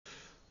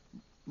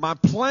My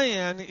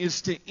plan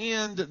is to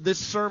end this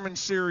sermon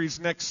series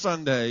next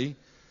Sunday,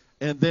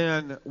 and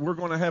then we're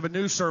going to have a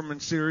new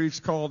sermon series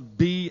called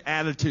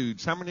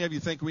Beatitudes. How many of you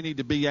think we need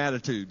to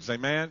Beatitudes?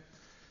 Amen?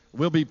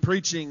 We'll be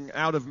preaching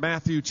out of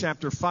Matthew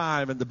chapter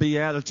 5 and the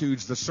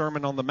Beatitudes, the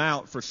Sermon on the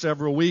Mount, for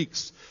several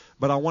weeks.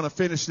 But I want to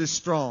finish this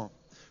strong.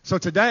 So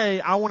today,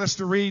 I want us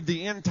to read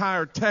the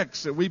entire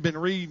text that we've been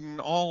reading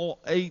all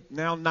 8,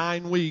 now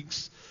 9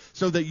 weeks,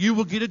 so that you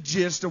will get a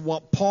gist of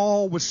what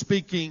Paul was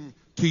speaking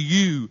to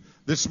you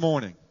this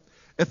morning.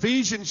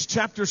 Ephesians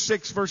chapter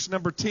 6, verse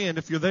number 10.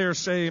 If you're there,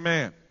 say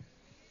amen.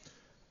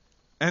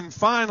 And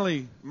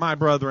finally, my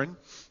brethren,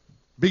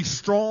 be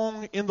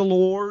strong in the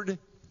Lord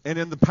and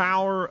in the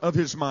power of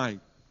his might.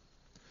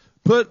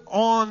 Put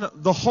on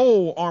the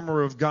whole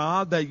armor of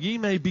God, that ye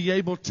may be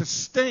able to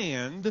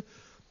stand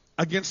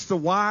against the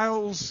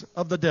wiles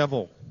of the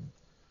devil.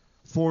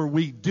 For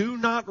we do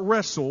not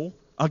wrestle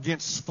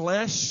against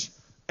flesh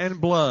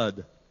and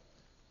blood,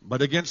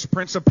 but against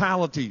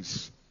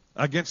principalities,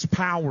 against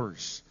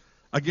powers,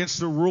 against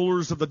the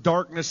rulers of the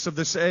darkness of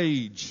this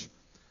age,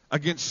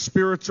 against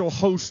spiritual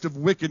hosts of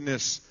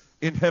wickedness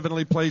in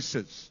heavenly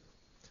places.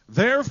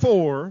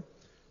 Therefore,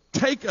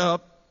 take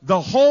up the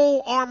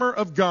whole armor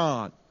of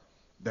God,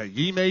 that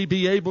ye may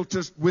be able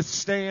to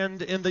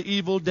withstand in the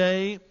evil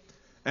day,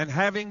 and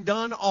having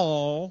done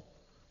all,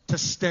 to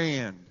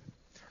stand.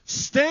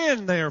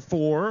 Stand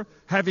therefore,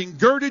 having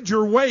girded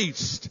your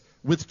waist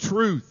with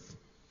truth,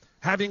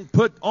 having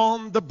put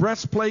on the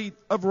breastplate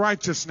of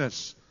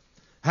righteousness,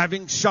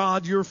 having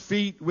shod your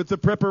feet with the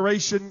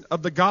preparation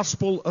of the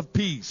gospel of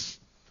peace.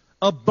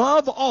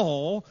 Above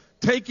all,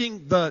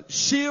 taking the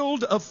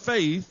shield of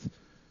faith,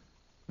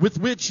 with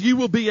which you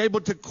will be able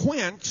to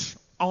quench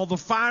all the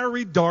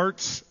fiery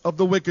darts of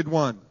the wicked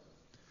one.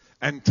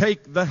 And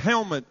take the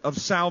helmet of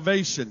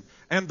salvation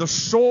and the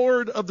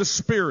sword of the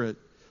Spirit,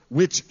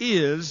 which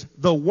is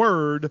the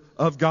Word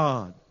of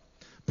God.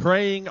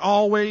 Praying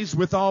always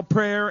with all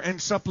prayer and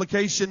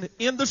supplication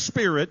in the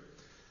Spirit,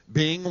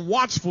 being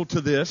watchful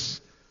to this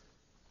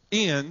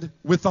end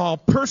with all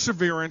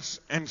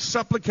perseverance and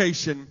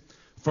supplication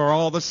for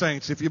all the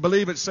saints. If you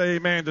believe it, say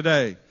amen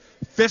today.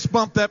 Fist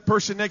bump that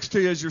person next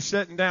to you as you're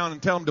sitting down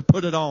and tell them to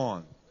put it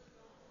on.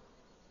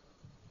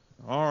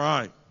 All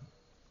right.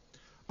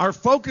 Our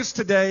focus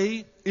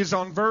today is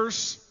on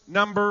verse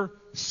number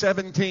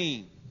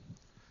 17.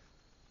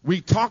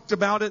 We talked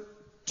about it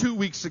 2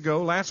 weeks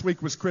ago. Last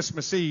week was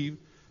Christmas Eve.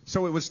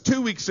 So it was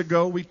 2 weeks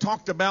ago we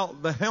talked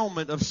about the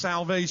helmet of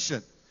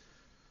salvation.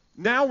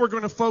 Now we're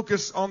going to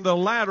focus on the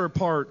latter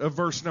part of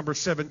verse number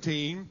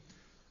 17,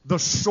 the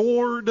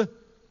sword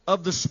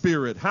of the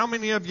Spirit. How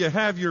many of you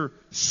have your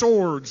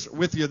swords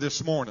with you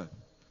this morning?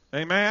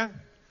 Amen?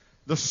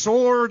 The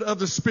sword of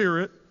the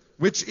Spirit,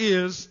 which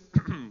is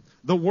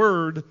the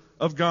Word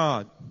of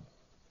God.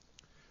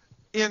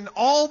 In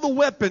all the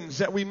weapons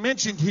that we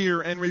mentioned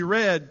here and we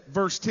read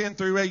verse 10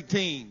 through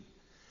 18,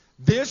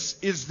 this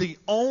is the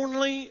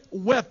only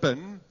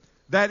weapon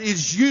that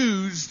is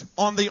used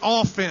on the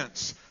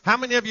offense. How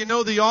many of you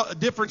know the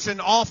difference in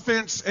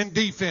offense and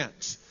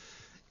defense?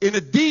 In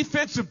a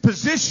defensive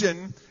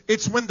position,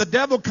 it's when the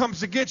devil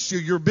comes against you.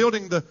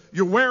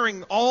 You're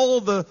wearing all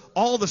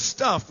the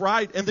stuff,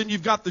 right? And then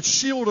you've got the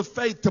shield of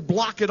faith to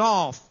block it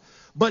off.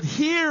 But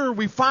here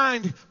we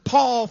find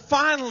Paul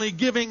finally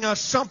giving us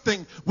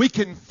something we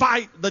can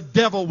fight the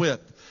devil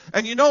with.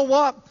 And you know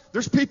what?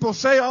 There's people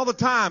say all the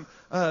time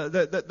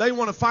that they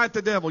want to fight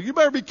the devil. You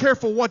better be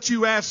careful what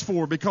you ask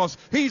for, because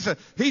he's a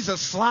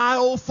sly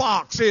old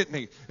fox, isn't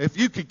he? If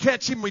you could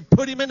catch him, we'd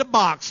put him in a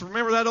box.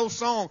 Remember that old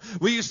song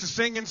we used to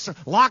sing and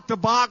lock the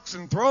box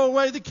and throw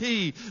away the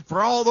key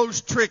for all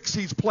those tricks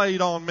he's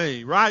played on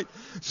me, right?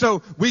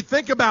 So we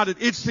think about it.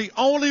 It's the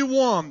only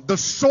one, the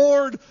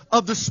sword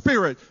of the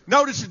Spirit.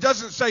 Notice it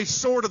doesn't say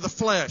sword of the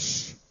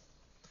flesh.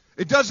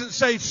 It doesn't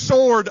say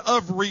sword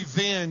of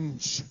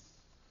revenge.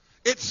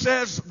 It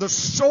says the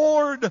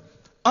sword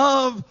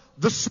of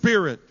the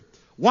Spirit.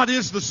 What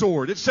is the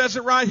sword? It says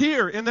it right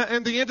here in the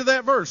end of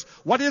that verse.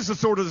 What is the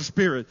sword of the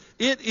Spirit?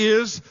 It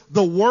is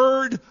the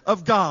Word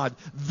of God.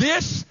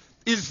 This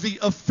is the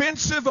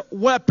offensive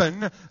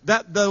weapon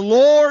that the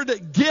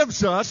Lord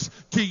gives us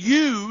to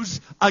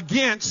use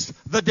against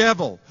the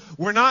devil.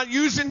 We're not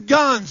using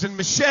guns and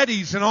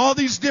machetes and all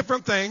these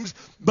different things,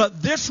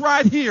 but this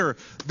right here,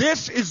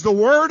 this is the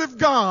Word of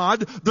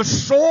God, the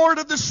sword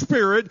of the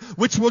Spirit,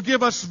 which will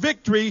give us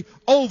victory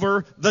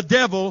over the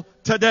devil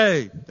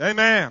today.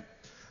 Amen.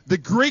 The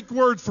Greek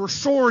word for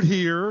sword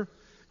here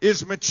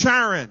is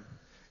macharon.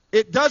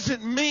 It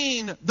doesn't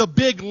mean the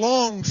big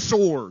long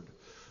sword.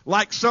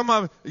 Like some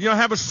of you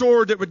have a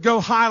sword that would go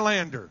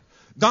Highlander.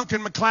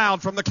 Duncan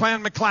MacLeod from the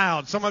Clan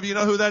MacLeod. Some of you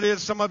know who that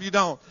is, some of you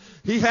don't.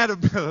 He had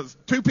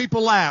two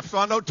people laugh, so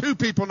I know two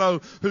people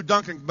know who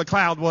Duncan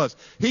MacLeod was.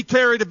 He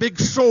carried a big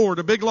sword,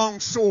 a big long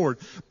sword.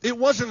 It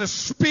wasn't a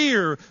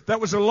spear that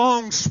was a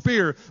long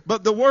spear,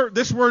 but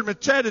this word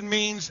machete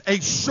means a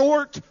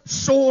short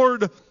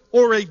sword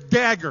or a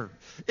dagger.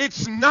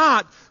 It's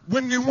not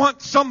when you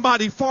want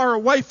somebody far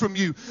away from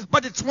you,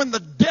 but it's when the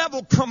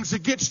devil comes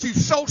against you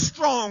so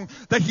strong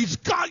that he's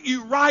got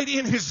you right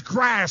in his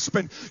grasp,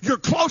 and you're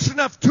close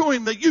enough to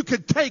him that you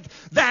can take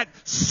that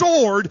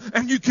sword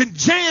and you can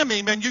jam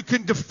him and you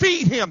can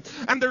defeat him.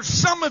 And there's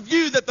some of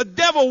you that the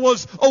devil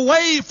was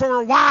away for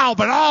a while,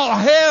 but all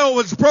hell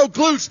was broke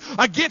loose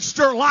against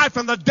your life,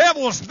 and the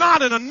devil is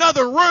not in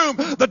another room.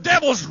 The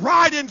devil's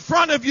right in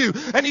front of you,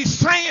 and he's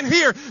saying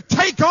here,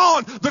 take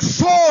on the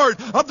sword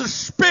of the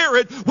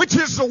Spirit, which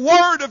is the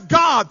Word of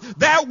God.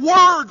 That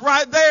word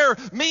right there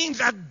means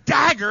a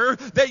dagger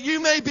that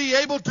you may be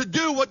able to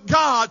do what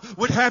God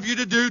would have you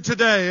to do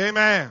today.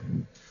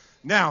 Amen.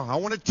 Now, I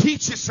want to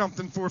teach you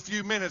something for a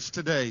few minutes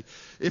today.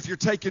 If you're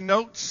taking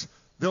notes,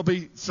 there'll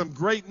be some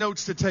great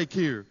notes to take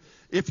here.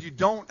 If you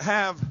don't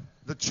have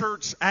the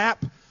church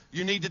app,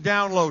 you need to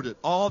download it.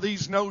 All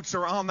these notes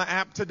are on the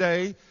app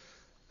today,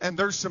 and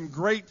there's some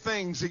great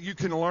things that you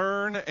can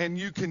learn and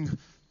you can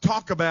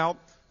talk about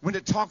when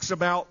it talks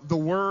about the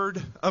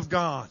Word of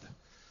God.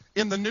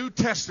 In the New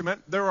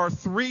Testament, there are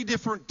 3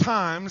 different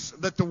times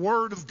that the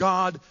Word of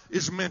God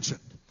is mentioned.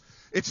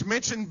 It's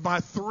mentioned by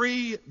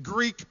 3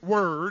 Greek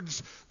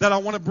words that I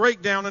want to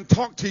break down and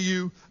talk to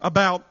you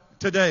about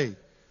today.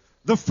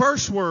 The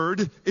first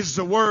word is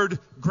the word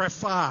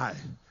graphi.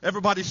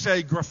 Everybody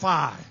say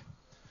graphi.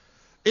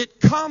 It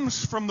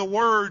comes from the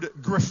word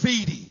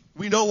graffiti.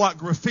 We know what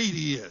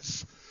graffiti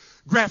is.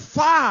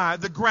 Graphi,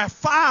 the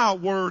graphi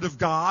word of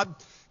God,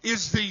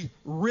 is the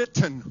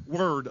written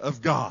word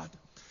of God.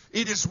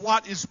 It is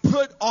what is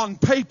put on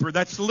paper.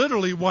 That's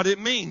literally what it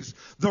means.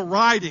 The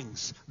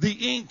writings,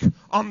 the ink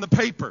on the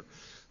paper.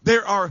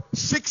 There are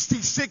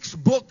 66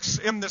 books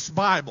in this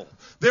Bible.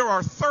 There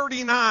are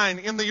 39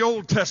 in the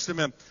Old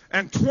Testament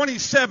and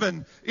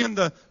 27 in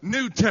the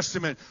New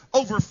Testament.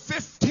 Over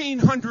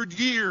 1,500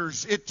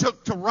 years it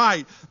took to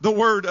write the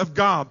Word of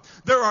God.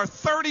 There are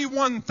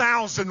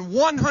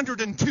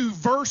 31,102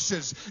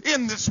 verses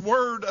in this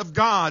Word of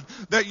God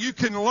that you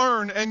can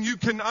learn and you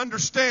can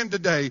understand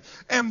today.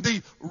 And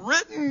the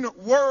written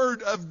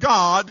Word of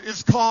God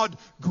is called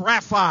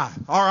graphi.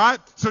 All right?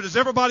 So does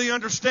everybody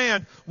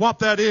understand what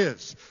that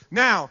is?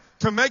 Now,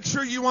 to make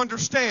sure you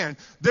understand,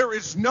 there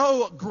is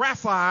no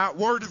graphi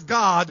Word of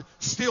God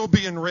still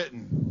being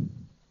written.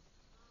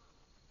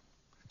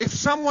 If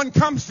someone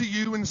comes to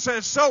you and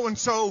says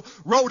so-and-so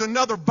wrote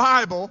another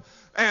Bible,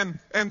 and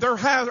there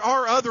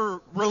are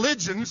other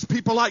religions,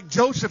 people like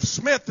Joseph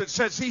Smith that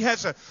says he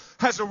has a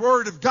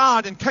Word of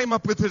God and came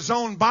up with his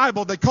own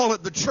Bible. They call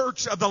it the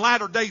Church of the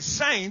Latter-day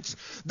Saints.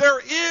 There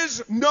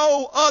is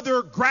no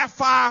other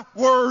graphi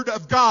Word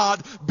of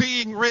God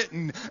being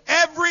written.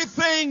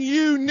 Everything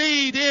you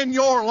need in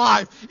your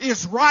life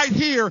is right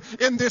here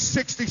in this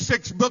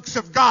 66 books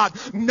of God.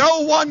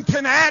 No one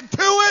can add to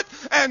it,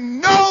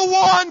 and no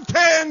one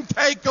can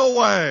take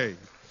away.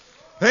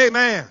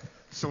 Amen.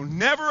 So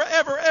never,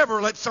 ever,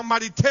 ever let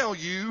somebody tell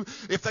you,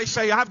 if they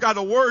say, I've got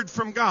a word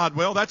from God.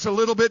 Well, that's a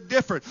little bit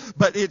different.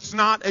 But it's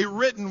not a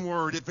written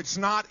word if it's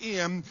not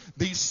in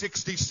these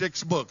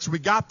 66 books. We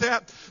got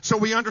that? So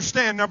we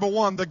understand, number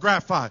 1, the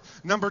graphi.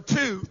 Number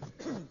 2,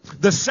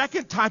 the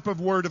second type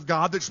of word of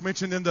God that's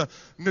mentioned in the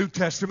New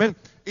Testament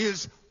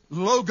is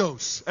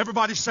logos.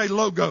 Everybody say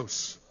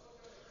logos.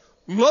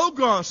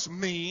 Logos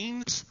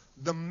means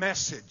the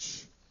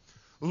message.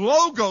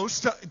 Logos,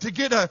 to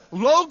get a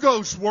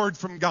logos word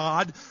from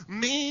God,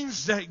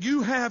 means that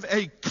you have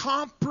a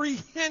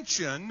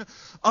comprehension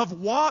of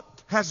what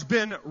has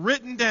been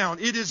written down.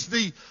 It is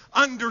the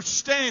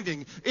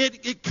understanding.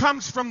 It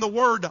comes from the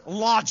word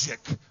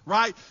logic,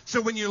 right? So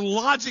when you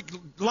logic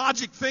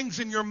things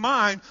in your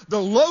mind,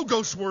 the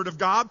logos word of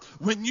God,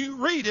 when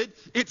you read it,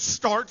 it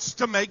starts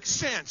to make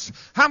sense.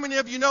 How many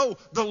of you know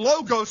the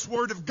logos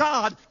word of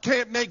God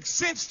can't make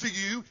sense to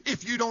you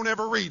if you don't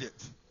ever read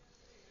it?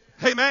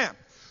 Amen.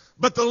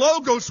 But the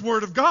Logos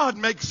Word of God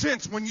makes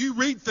sense when you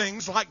read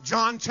things like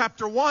John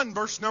chapter 1,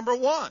 verse number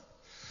 1,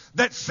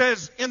 that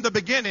says, in the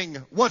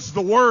beginning was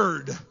the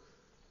Word,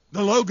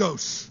 the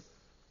Logos,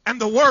 and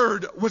the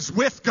Word was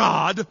with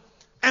God,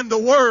 and the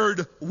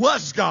Word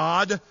was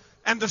God,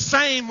 and the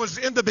same was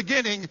in the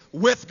beginning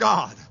with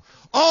God.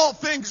 All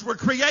things were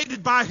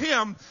created by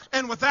Him,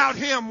 and without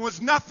Him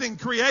was nothing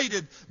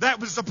created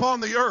that was upon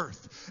the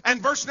earth. And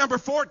verse number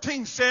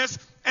 14 says,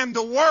 and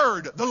the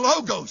Word, the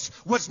Logos,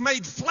 was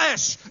made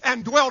flesh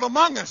and dwelt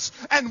among us.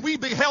 And we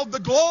beheld the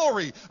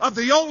glory of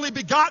the only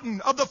begotten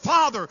of the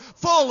Father,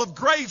 full of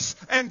grace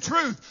and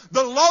truth.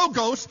 The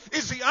Logos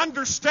is the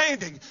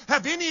understanding.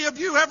 Have any of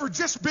you ever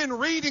just been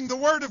reading the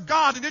Word of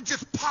God and it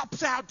just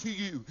pops out to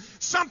you?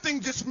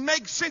 Something just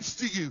makes sense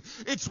to you.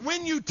 It's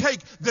when you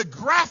take the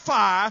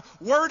graphi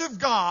Word of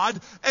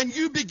God and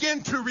you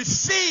begin to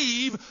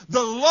receive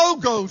the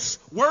Logos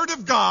Word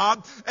of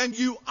God and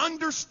you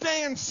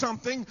understand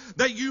something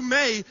that you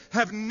may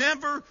have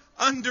never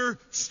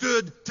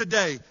understood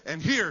today.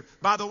 And here,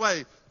 by the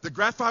way, the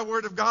graphi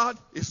Word of God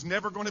is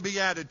never going to be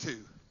added to.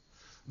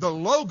 The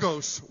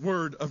Logos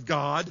Word of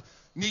God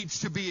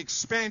needs to be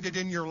expanded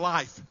in your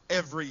life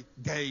every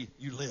day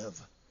you live.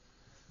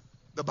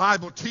 The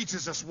Bible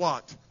teaches us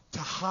what? to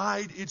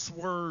hide its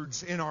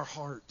words in our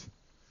heart,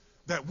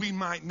 that we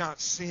might not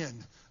sin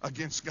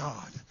against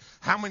God.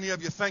 How many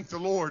of you thank the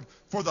Lord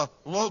for the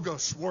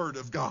Logos Word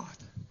of God?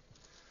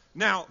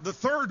 Now, the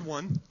third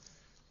one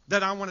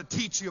that I want to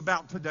teach you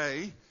about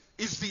today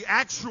is the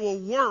actual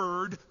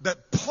word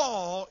that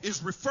Paul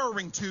is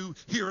referring to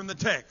here in the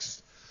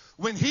text.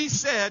 When he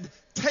said,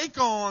 take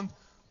on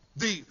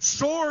the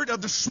sword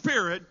of the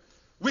Spirit,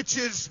 which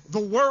is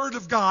the Word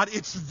of God,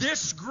 it's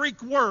this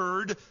Greek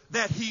word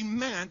that he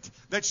meant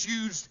that's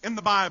used in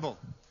the Bible.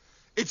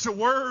 It's a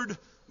word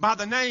by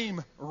the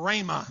name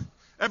Rhema.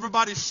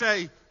 Everybody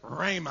say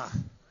Rhema.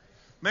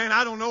 Man,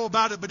 I don't know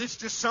about it, but it's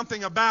just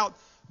something about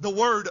the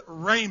word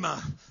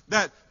Rhema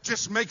that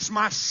just makes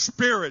my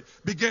spirit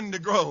begin to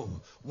grow.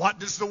 What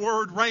does the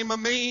word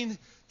Rhema mean?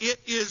 It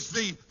is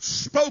the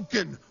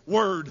spoken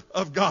word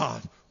of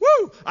God.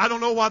 Woo! I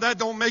don't know why that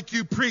don't make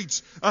you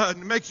preach,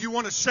 make you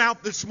want to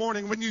shout this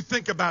morning when you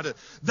think about it.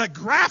 The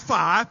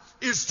graphi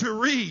is to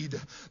read.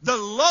 The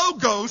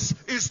logos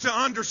is to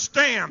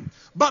understand.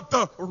 But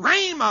the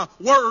Rhema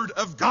word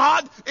of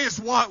God is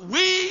what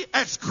we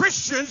as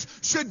Christians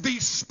should be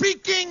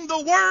speaking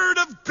the word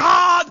of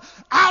God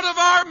out of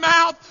our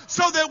mouth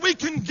so that we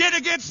can get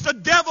against the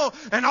devil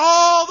and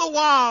all the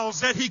wiles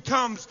that he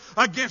comes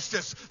against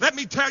us. Let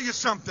me tell you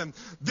something.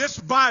 This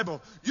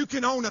Bible, you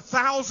can own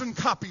 1,000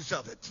 copies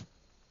of it.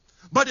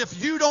 But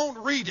if you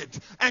don't read it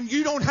and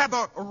you don't have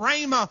a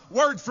Rhema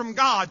word from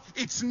God,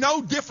 it's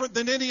no different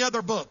than any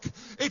other book.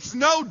 It's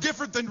no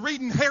different than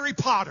reading Harry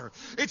Potter.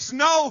 It's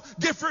no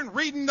different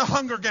reading the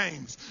Hunger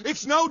Games.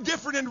 It's no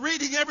different in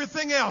reading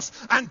everything else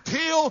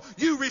until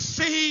you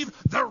receive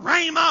the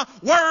Rhema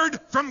word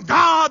from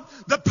God,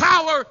 the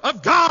power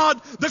of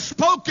God, the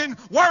spoken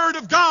word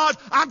of God.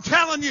 I'm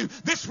telling you,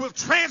 this will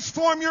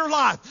transform your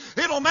life.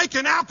 It'll make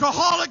an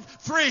alcoholic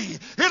free.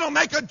 It'll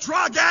make a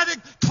drug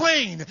addict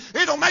clean.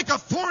 It'll make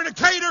a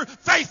fornicator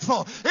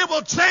faithful. It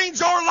will change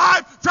your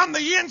life from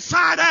the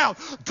inside out.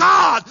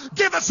 God,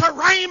 give us a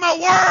Rhema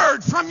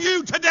word from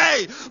you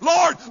today.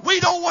 Lord, we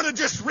don't want to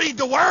just read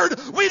the word.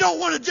 We don't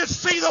want to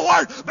just see the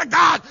word. But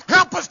God,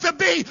 help us to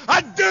be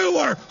a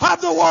doer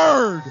of the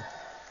word.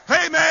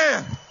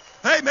 Amen.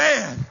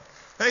 Amen.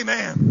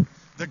 Amen.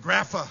 The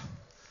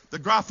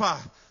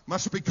graphi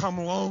must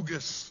become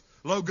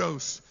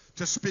logos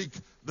to speak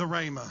the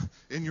Rhema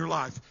in your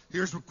life.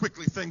 Here's what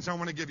quickly things I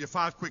want to give you.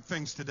 5 quick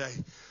things today.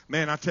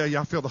 Man, I tell you,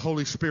 I feel the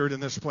Holy Spirit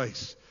in this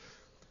place.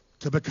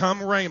 To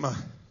become Rhema,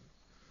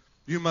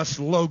 you must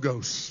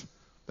logos.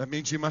 That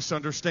means you must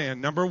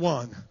understand. Number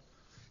 1,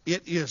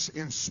 it is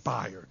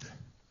inspired.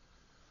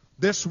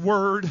 This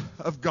word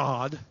of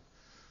God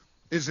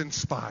is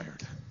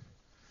inspired.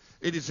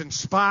 It is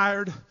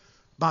inspired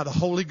by the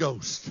Holy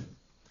Ghost.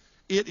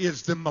 It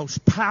is the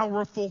most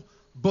powerful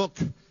book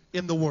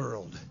in the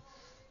world.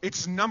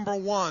 It's number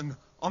 1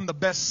 on the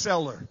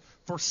bestseller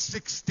for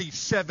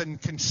 67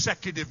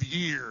 consecutive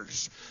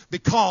years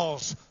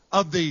because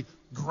of the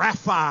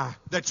graphi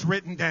that's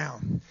written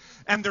down.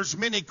 And there's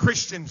many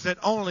Christians that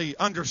only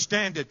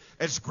understand it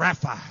as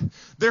graphi.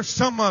 There's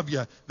some of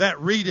you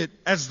that read it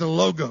as the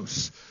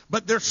logos.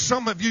 But there's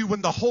some of you,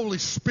 when the Holy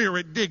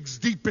Spirit digs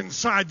deep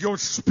inside your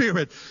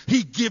spirit,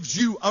 He gives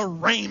you a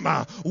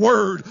Rhema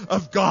word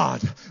of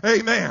God.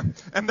 Amen.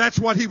 And that's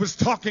what he was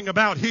talking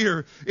about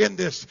here in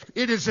this.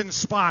 It is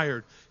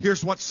inspired.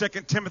 Here's what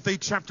 2 Timothy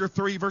chapter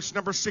 3 verse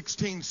number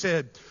 16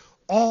 said.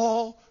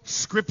 All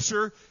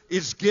Scripture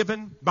is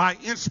given by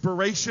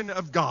inspiration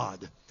of God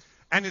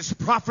and is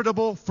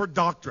profitable for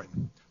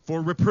doctrine,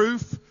 for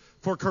reproof,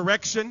 for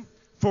correction,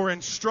 for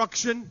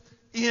instruction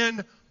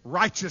in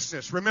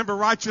righteousness. Remember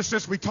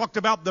righteousness? We talked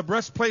about the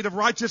breastplate of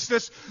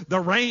righteousness,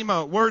 the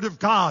Rhema, word of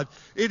God.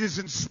 It is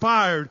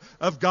inspired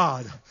of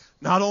God.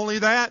 Not only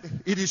that,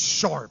 it is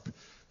sharp.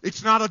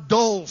 It's not a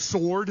dull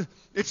sword.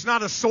 It's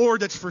not a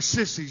sword that's for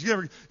sissies.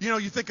 You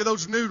think of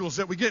those noodles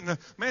that we get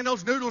man,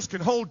 those noodles can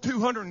hold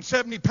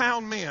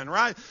 270-pound men,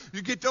 right?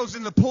 You get those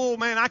in the pool,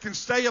 man, I can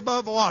stay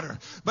above water.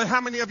 But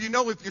how many of you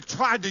know if you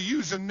tried to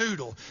use a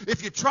noodle,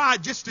 if you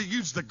tried just to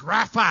use the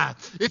graphite,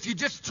 if you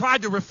just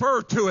tried to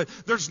refer to it,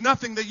 there's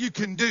nothing that you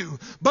can do.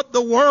 But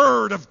the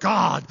Word of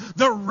God,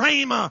 the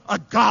Rhema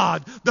of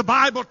God, the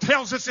Bible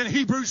tells us in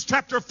Hebrews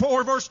chapter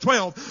 4, verse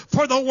 12,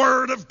 for the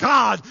Word of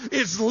God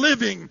is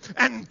living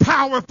and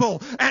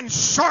powerful and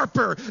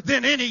sharper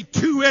than any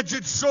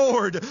two-edged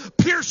sword,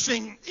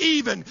 piercing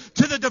even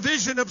to the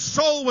division of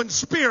soul and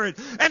spirit,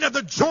 and of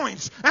the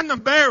joints and the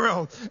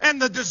marrow,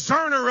 and the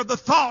discerner of the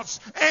thoughts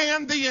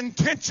and the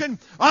intention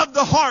of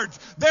the heart.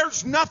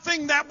 There's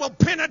nothing that will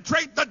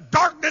penetrate the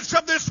darkness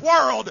of this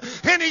world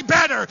any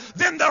better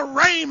than the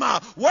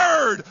Rhema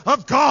word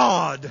of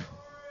God.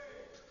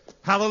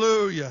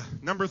 Hallelujah.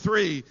 Number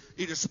 3,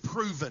 it is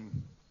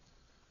proven.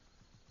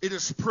 It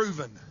is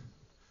proven.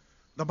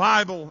 The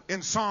Bible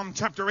in Psalm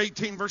chapter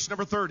 18, verse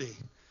number 30.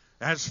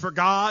 As for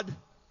God,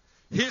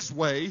 His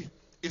way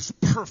is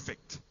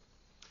perfect.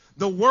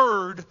 The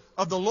word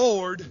of the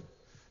Lord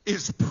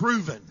is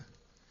proven.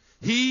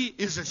 He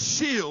is a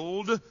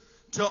shield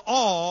to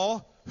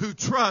all who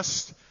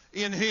trust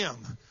in Him.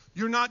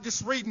 You're not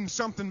just reading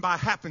something by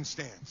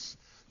happenstance.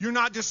 You're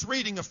not just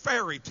reading a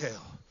fairy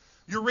tale.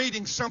 You're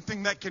reading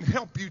something that can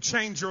help you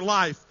change your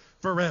life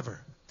forever.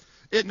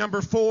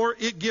 Number 4,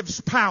 it gives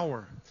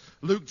power.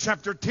 Luke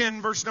chapter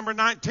 10, verse number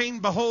 19,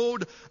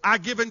 behold, I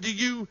give unto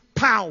you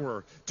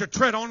power to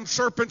tread on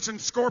serpents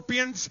and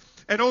scorpions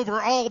and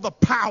over all the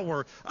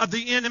power of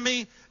the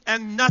enemy,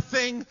 and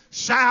nothing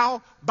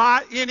shall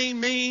by any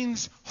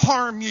means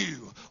harm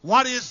you.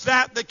 What is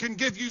that can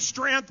give you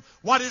strength?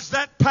 What is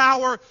that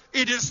power?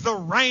 It is the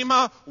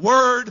Rhema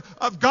word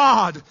of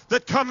God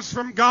that comes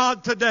from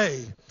God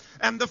today.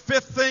 And the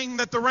 5th thing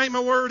that the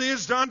Rhema word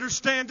is to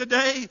understand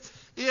today,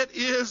 it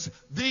is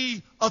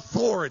the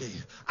authority.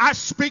 I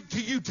speak to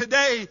you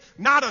today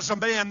not as a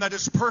man that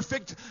is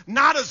perfect,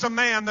 not as a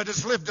man that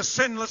has lived a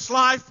sinless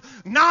life,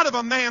 not of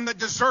a man that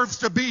deserves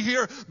to be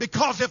here,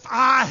 because if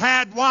I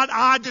had what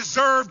I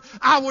deserved,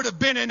 I would have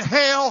been in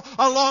hell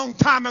a long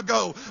time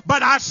ago.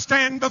 But I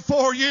stand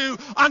before you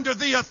under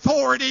the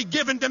authority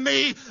given to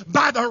me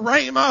by the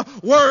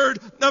Rhema word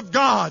of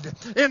God.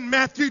 In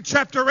Matthew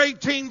chapter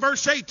 18,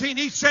 verse 18,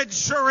 he said,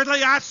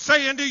 surely I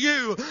say unto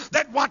you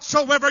that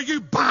whatsoever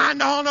you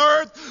bind on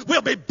earth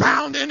will be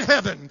bound in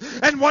heaven,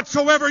 and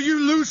whatsoever you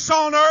loose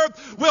on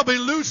earth will be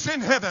loose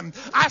in heaven.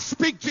 I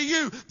speak to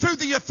you through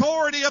the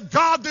authority of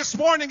God this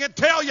morning and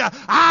tell you,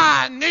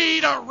 I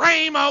need a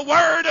Rhema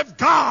word of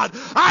God.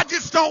 I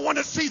just don't want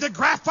to see the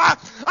graphite.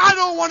 I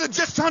don't want to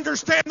just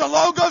understand the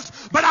logos,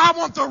 but I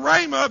want the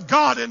Rhema of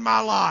God in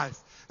my life.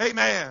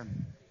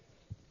 Amen.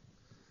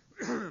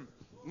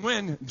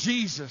 When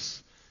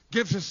Jesus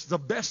gives us the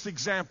best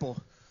example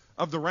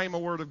of the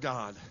Rhema word of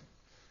God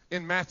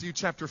in Matthew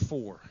chapter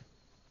 4.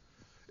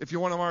 If you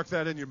want to mark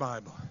that in your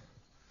Bible.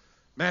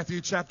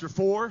 Matthew chapter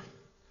 4,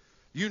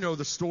 you know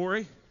the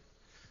story.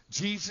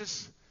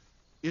 Jesus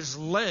is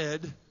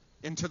led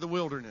into the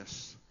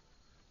wilderness.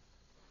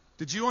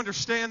 Did you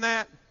understand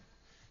that?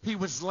 He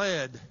was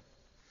led.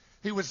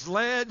 He was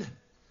led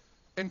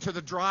into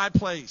the dry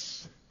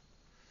place.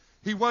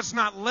 He was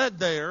not led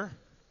there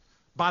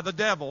by the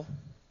devil.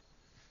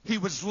 He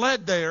was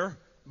led there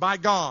by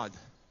God.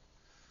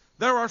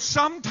 There are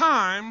some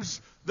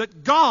times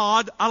that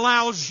God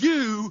allows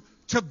you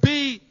to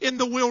be in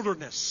the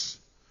wilderness.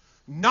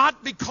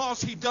 Not because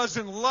He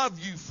doesn't love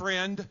you,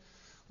 friend,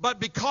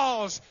 but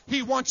because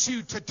He wants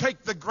you to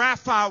take the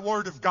graphite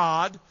word of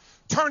God,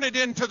 turn it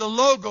into the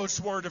Logos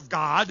word of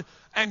God,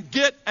 and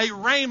get a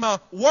Rhema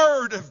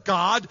word of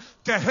God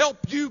to help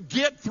you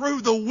get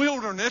through the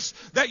wilderness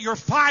that you're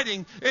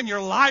fighting in your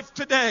life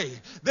today.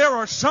 There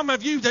are some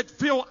of you that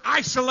feel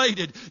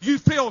isolated. You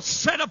feel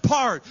set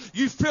apart.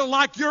 You feel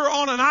like you're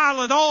on an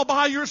island all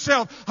by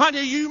yourself.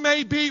 Honey, you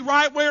may be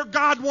right where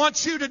God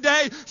wants you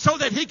today so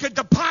that He could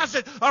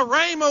deposit a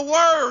Rhema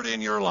word in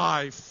your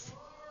life.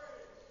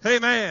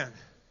 Amen.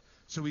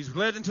 So He's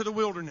led into the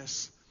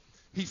wilderness.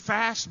 He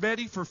fasts,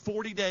 Betty, for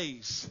 40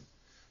 days.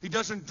 He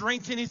doesn't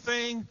drink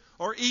anything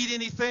or eat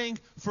anything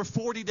for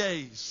 40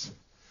 days.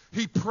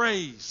 He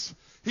prays.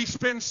 He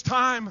spends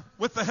time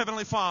with the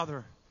Heavenly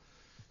Father.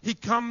 He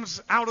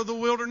comes out of the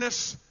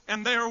wilderness,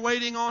 and there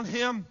waiting on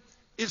Him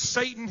is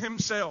Satan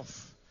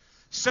himself.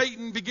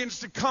 Satan begins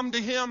to come to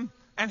Him,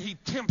 and he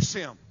tempts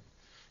Him.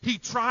 He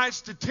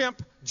tries to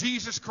tempt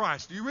Jesus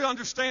Christ. Do you really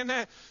understand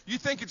that? You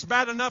think it's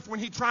bad enough when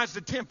he tries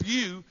to tempt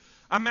you.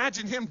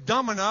 Imagine him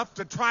dumb enough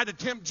to try to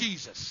tempt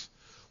Jesus.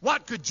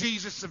 What could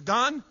Jesus have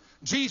done?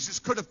 Jesus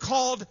could have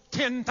called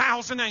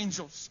 10,000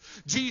 angels.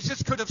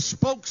 Jesus could have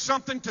spoke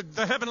something to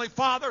the Heavenly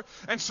Father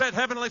and said,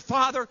 Heavenly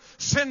Father,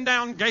 send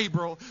down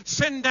Gabriel,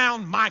 send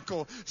down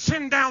Michael,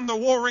 send down the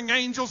warring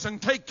angels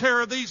and take care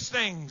of these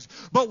things.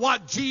 But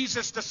what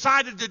Jesus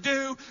decided to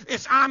do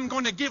is, I'm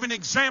going to give an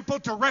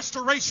example to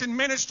Restoration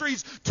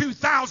Ministries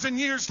 2,000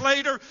 years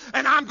later,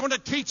 and I'm going to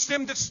teach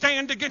them to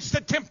stand against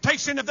the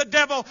temptation of the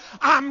devil.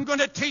 I'm going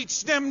to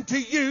teach them to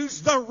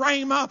use the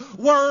Rhema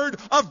word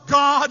of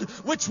God,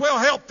 which will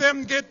help them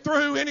get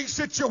through any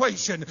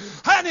situation.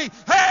 Honey,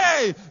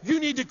 hey, you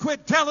need to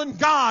quit telling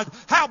God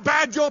how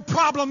bad your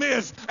problem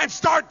is and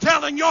start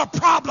telling your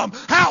problem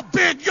how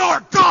big your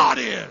God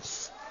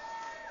is.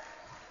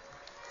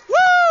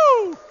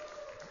 Woo!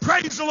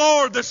 Praise the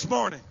Lord this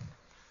morning.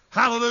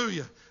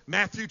 Hallelujah.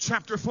 Matthew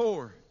chapter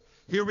 4.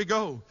 Here we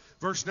go.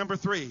 Verse number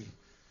 3.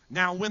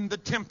 Now when the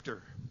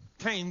tempter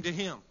came to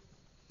him,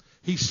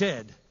 he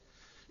said,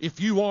 if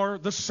you are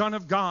the Son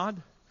of God,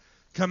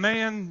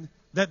 command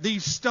that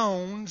these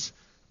stones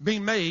be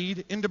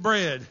made into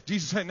bread.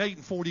 Jesus hadn't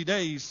eaten 40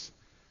 days.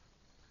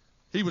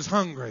 He was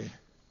hungry.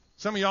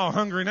 Some of y'all are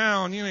hungry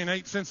now and you ain't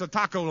ate since a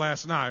taco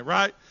last night,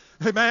 right?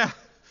 Hey, man,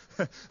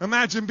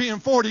 imagine being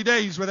 40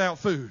 days without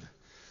food.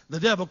 The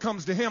devil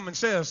comes to him and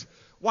says,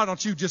 why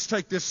don't you just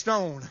take this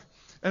stone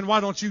and why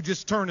don't you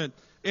just turn it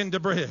into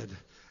bread?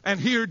 And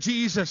here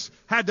Jesus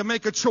had to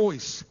make a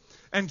choice.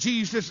 And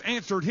Jesus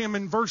answered him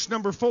in verse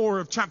number 4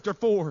 of chapter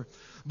 4.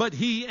 But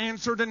he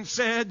answered and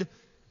said,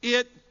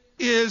 it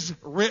is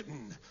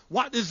written.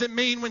 What does it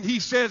mean when he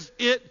says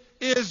it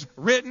is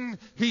written,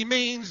 he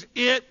means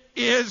it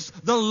is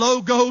the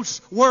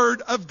Logos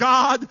Word of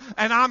God.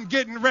 And I'm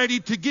getting ready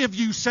to give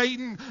you,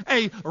 Satan,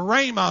 a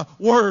Rhema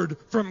word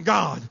from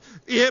God.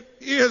 It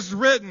is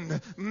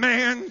written,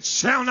 man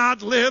shall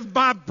not live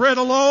by bread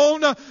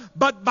alone,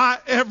 but by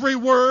every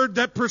word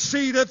that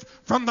proceedeth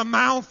from the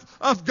mouth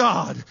of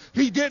God.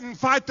 He didn't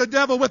fight the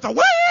devil with a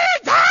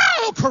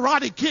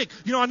karate kick.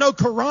 You know, I know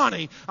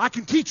karate. I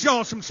can teach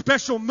y'all some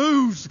special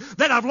moves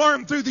that I've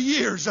learned through the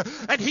years.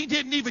 And he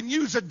didn't even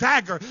use a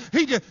dagger.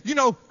 He did, you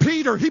know,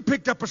 Peter, he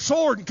picked up a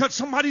sword and cut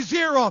somebody's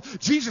ear off.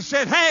 Jesus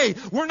said, hey,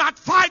 we're not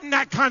fighting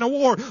that kind of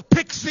war.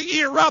 Picks the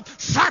ear up,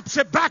 slaps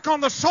it back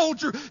on the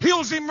soldier,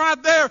 heals him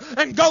right there,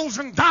 and goes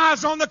and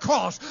dies on the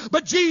cross.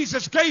 But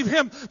Jesus gave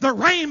him the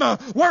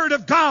Rhema word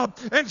of God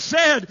and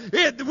said,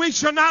 we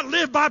shall not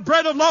live by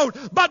bread alone,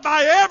 but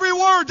by every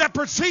word that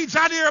proceeds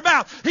out of your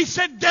mouth. He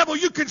said, devil,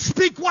 you can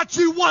speak what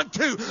you want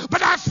to,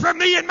 but as for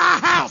me and my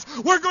house,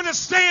 we're going to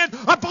stand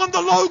upon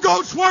the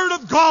Logos Word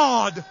of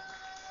God.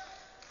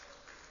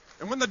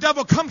 And when the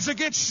devil comes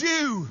against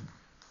you,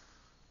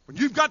 when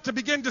you've got to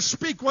begin to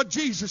speak what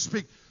Jesus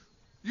speaks,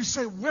 you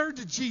say, where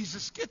did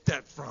Jesus get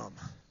that from?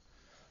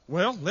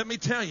 Well, let me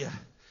tell you,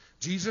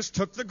 Jesus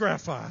took the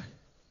graphite.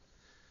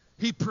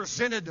 He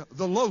presented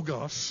the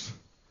Logos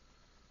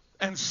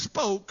and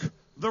spoke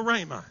the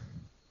Rhema.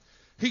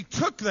 He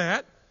took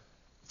that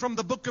from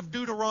the book of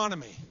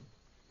Deuteronomy,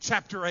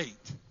 chapter 8.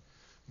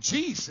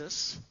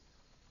 Jesus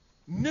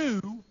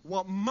knew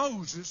what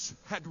Moses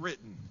had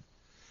written.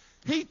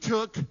 He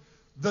took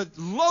the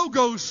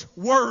Logos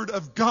Word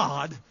of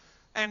God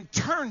and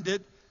turned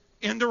it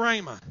into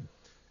Rhema.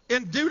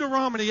 In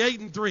Deuteronomy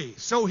 8:3,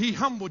 so he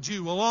humbled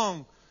you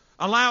along,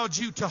 allowed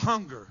you to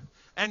hunger,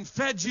 and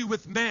fed you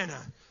with manna,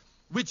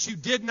 which you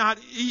did not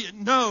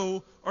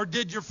know, or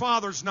did your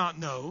fathers not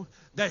know,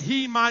 that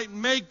he might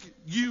make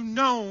you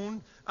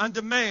known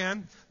unto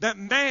man, that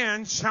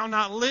man shall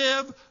not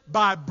live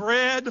by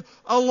bread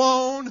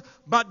alone,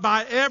 but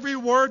by every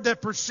word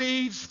that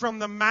proceeds from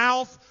the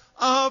mouth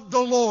of the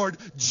Lord.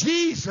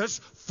 Jesus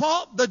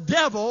fought the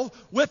devil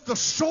with the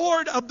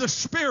sword of the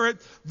Spirit,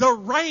 the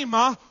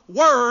Rhema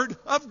word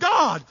of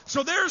God.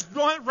 So there's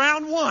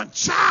round one.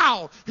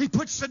 Chow! He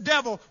puts the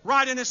devil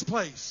right in his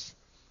place.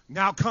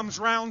 Now comes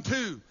round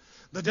two.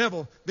 The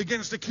devil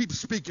begins to keep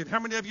speaking.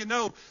 How many of you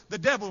know the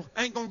devil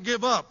ain't going to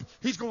give up?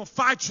 He's going to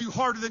fight you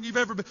harder than you've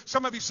ever been.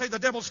 Some of you say the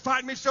devil's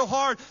fighting me so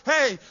hard.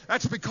 Hey,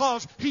 that's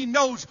because he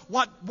knows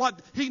what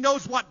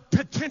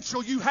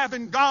potential you have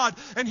in God,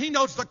 and he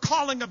knows the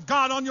calling of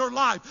God on your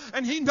life,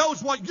 and he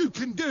knows what you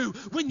can do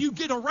when you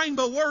get a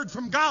rainbow word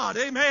from God.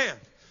 Amen.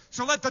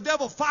 So let the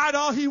devil fight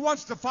all he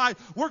wants to fight.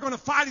 We're going to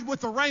fight him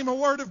with the rhema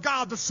word of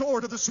God, the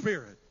sword of the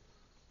Spirit.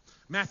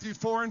 Matthew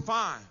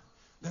 4:5.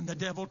 Then the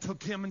devil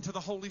took him into the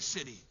holy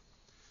city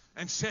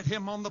and set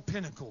him on the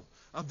pinnacle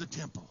of the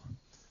temple.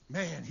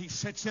 Man, he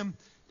sets him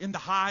in the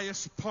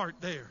highest part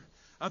there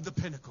of the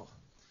pinnacle.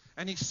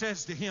 And he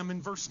says to him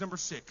in verse number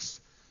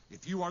 6,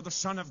 if you are the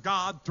Son of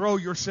God, throw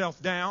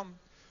yourself down.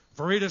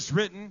 For it is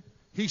written,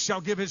 he shall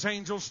give his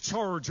angels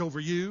charge over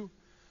you.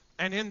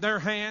 And in their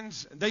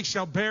hands they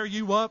shall bear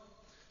you up,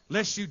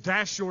 lest you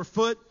dash your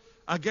foot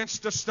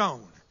against a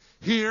stone.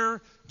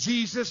 Here,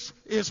 Jesus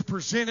is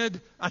presented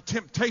a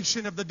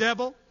temptation of the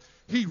devil.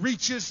 He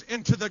reaches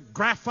into the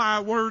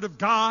graphite word of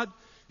God.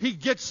 He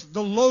gets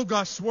the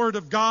Logos word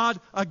of God,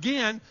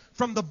 again,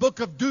 from the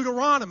book of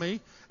Deuteronomy,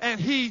 and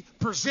he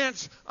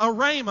presents a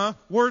Rhema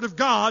word of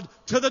God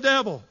to the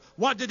devil.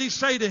 What did he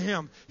say to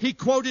him? He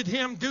quoted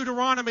him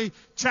Deuteronomy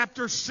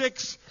chapter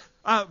 6,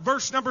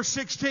 verse number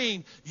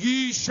 16.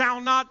 Ye shall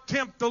not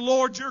tempt the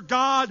Lord your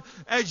God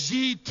as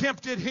ye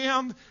tempted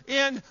him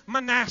in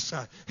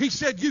Manasseh. He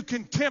said, you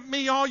can tempt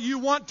me all you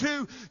want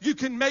to. You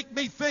can make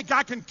me think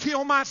I can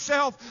kill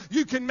myself.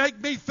 You can make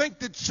me think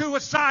that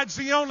suicide's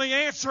the only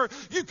answer.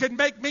 You can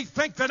make me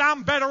think that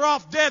I'm better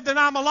off dead than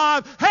I'm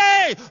alive.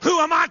 Hey, who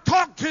am I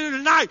talking to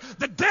tonight?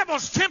 The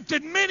devil's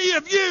tempted many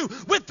of you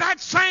with that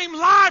same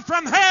lie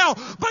from hell,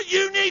 but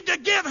you need to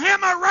give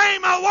him a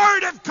rhema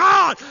word of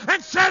God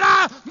and said,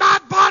 my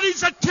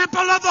body's a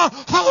temple of the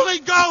Holy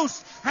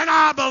Ghost, and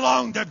I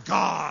belong to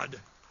God.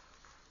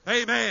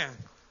 Amen.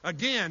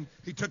 Again,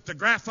 he took the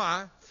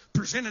graphite,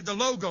 presented the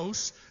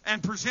Logos,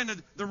 and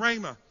presented the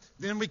Rhema.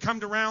 Then we come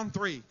to round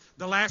 3,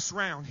 the last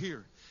round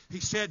here. He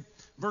said,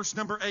 verse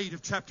number 8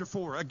 of chapter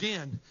 4,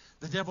 again,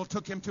 the devil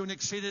took him to an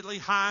exceedingly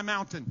high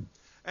mountain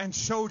and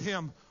showed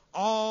him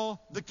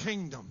all the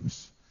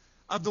kingdoms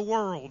of the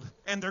world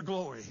and their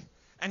glory.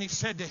 And he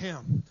said to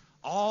him,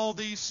 all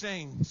these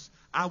things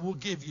I will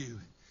give you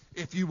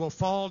if you will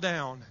fall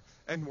down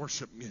and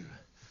worship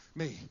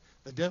me.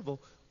 The devil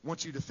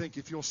wants you to think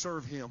if you'll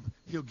serve him,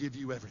 he'll give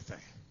you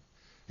everything.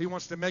 He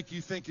wants to make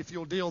you think if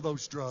you'll deal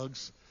those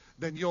drugs,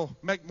 then you'll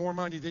make more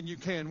money than you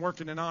can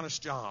working an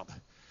honest job.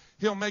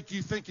 He'll make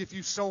you think if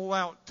you sold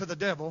out to the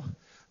devil,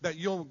 that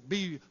you'll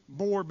be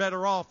more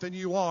better off than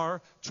you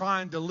are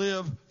trying to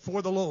live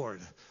for the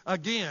Lord.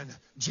 Again,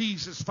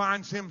 Jesus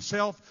finds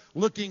himself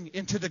looking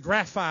into the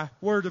graphi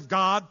Word of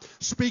God,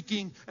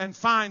 speaking and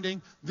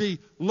finding the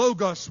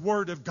Logos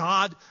Word of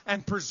God,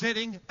 and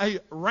presenting a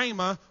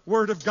Rhema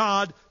Word of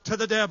God to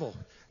the devil.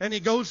 And he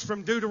goes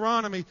from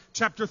Deuteronomy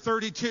chapter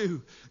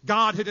 32.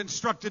 God had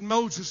instructed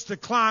Moses to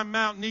climb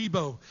Mount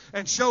Nebo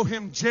and show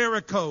him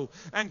Jericho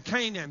and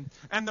Canaan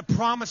and the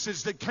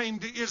promises that came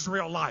to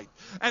Israelite.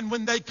 And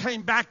when they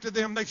came back to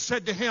them, they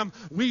said to him,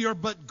 we are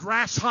but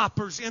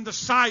grasshoppers in the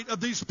sight of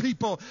these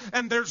people,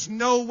 and there's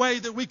no way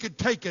that we could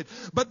take it.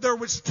 But there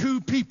was two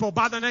people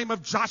by the name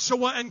of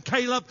Joshua and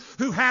Caleb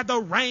who had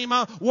the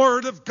Rhema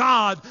Word of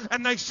God.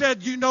 And they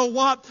said, you know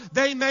what?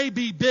 They may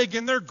be big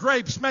and their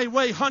grapes may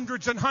weigh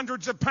hundreds and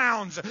hundreds of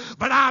pounds,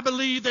 but I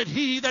believe that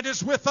he that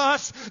is with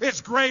us is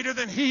greater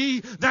than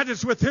he that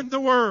is within the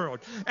world.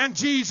 And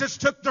Jesus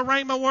took the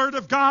Rhema Word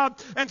of God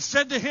and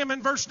said to him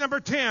in verse number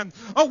 10,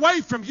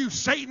 away from you,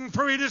 Satan,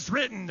 for it is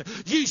written,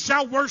 ye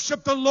shall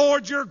worship the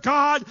Lord your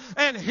God,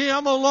 and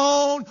him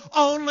alone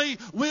only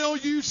will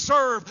you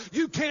serve.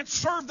 You can't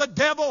serve the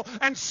devil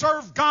and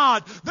serve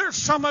God. There's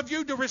some of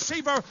you to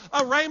receive a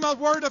Rhema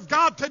Word of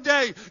God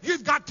today.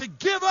 You've got to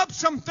give up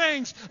some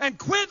things and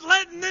quit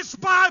letting this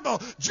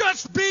Bible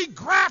just be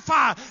graphi.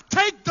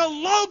 Take the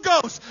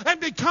Logos and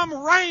become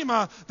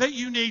Rhema that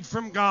you need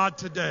from God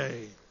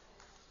today.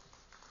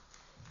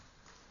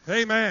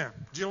 Amen.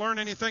 Did you learn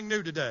anything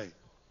new today?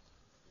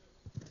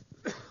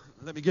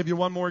 Let me give you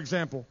one more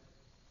example.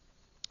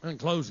 In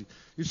closing,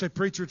 you say,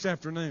 preacher, it's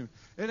afternoon.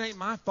 It ain't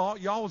my fault.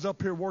 Y'all was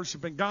up here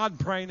worshiping God and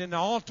praying in the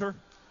altar.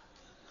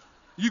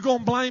 You going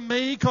to blame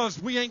me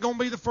because we ain't going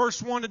to be the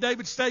first one to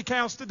David's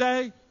Steakhouse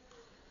today?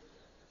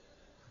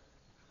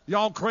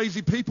 Y'all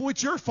crazy people,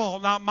 it's your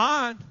fault, not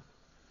mine.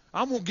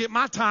 I'm going to get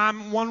my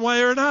time one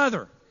way or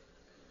another.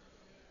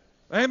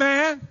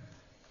 Amen?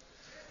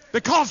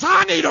 Because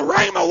I need a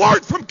rhema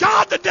word from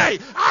God today.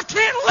 I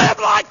can't live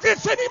like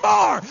this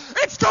anymore.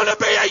 It's going to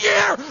be a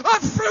year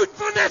of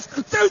fruitfulness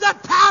through the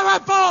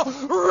powerful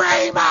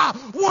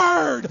rhema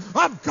word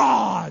of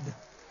God.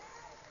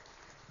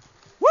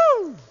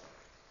 Woo!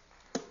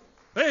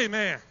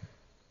 Amen.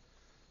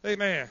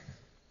 Amen.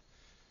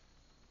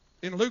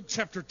 In Luke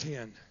chapter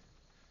 10,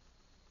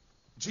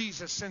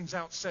 Jesus sends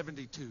out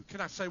 72. Can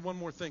I say one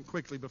more thing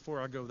quickly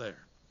before I go there?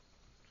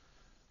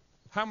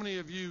 How many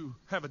of you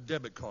have a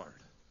debit card?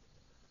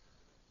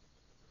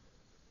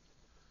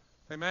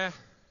 Amen.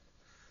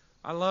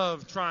 I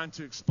love trying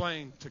to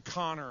explain to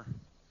Connor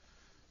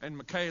and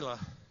Michaela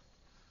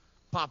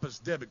Papa's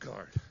debit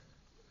card.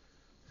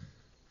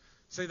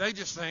 See, they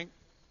just think,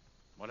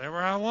 whatever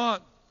I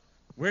want,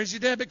 where's your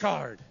debit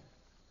card?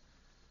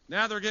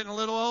 Now they're getting a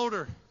little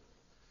older.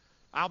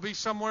 I'll be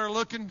somewhere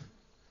looking,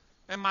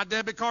 and my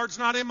debit card's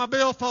not in my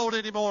billfold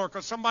anymore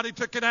because somebody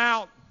took it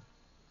out,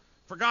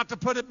 forgot to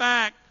put it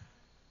back.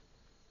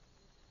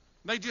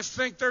 They just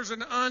think there's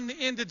an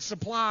unended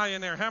supply in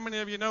there. How many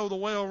of you know the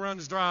well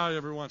runs dry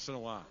every once in a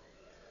while?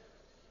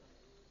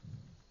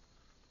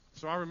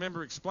 So I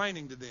remember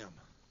explaining to them,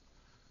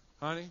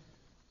 honey,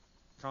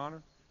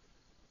 Connor,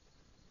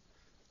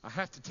 I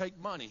have to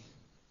take money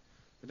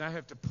and I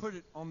have to put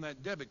it on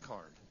that debit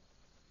card.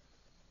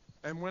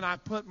 And when I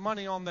put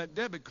money on that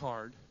debit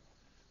card,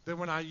 then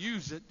when I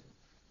use it,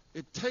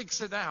 it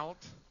takes it out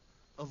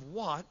of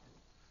what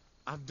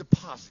I've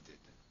deposited.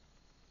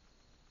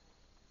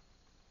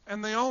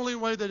 And the only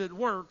way that it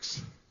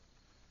works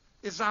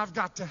is I've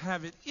got to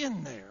have it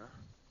in there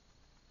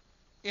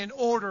in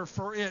order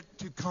for it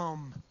to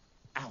come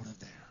out of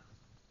there.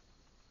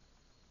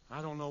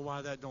 I don't know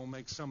why that don't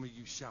make some of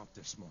you shout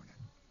this morning.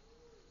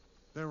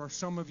 There are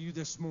some of you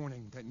this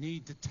morning that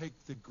need to take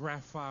the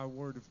graphi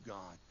word of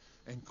God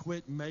and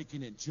quit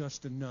making it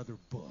just another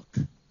book.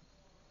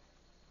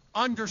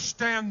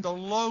 Understand the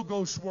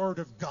Logos word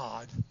of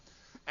God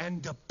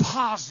and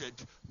deposit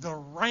the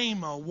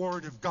Rhema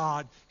word of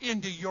God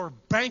into your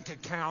bank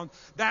account.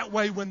 That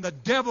way when the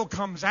devil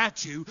comes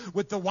at you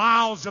with the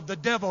wiles of the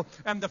devil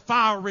and the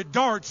fiery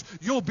darts,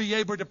 you'll be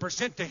able to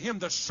present to him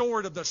the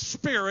sword of the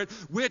Spirit,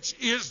 which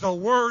is the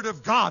word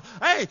of God.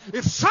 Hey,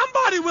 if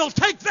somebody will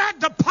take that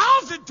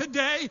deposit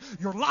today,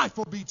 your life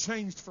will be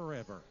changed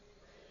forever.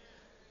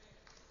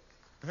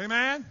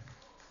 Amen?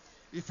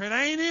 If it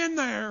ain't in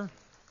there,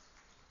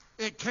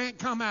 it can't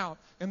come out.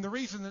 And the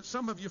reason that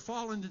some of you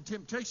fall into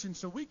temptation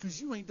so weak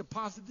is you ain't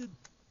deposited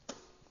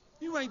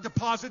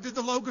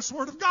the Logos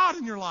word of God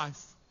in your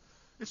life.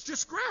 It's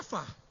just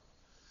graphi.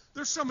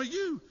 There's some of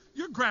you,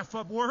 your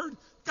graphi word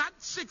got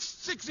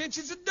six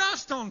inches of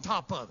dust on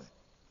top of it.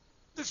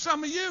 There's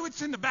some of you,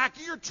 it's in the back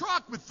of your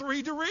truck with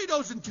 3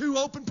 Doritos and 2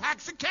 open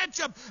packs of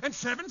ketchup and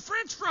 7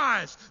 French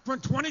fries from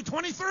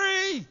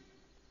 2023.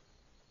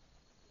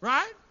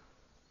 Right?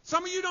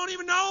 Some of you don't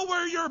even know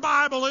where your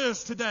Bible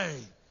is today.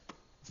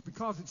 It's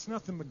because it's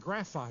nothing but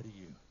graphite to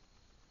you.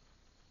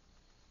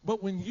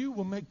 But when you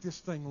will make this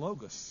thing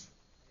Logos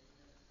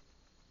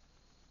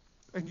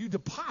and you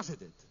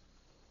deposit it,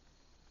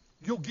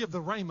 you'll give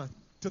the rhema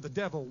to the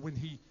devil when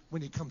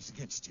he comes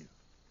against you.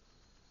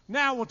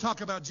 Now we'll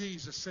talk about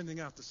Jesus sending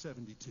out the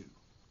 72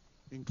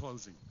 in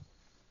closing.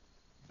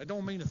 I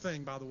don't mean a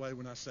thing, by the way,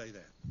 when I say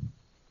that.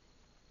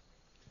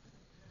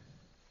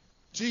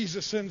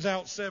 Jesus sends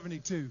out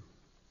 72.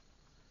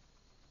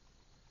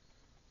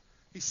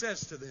 He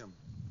says to them,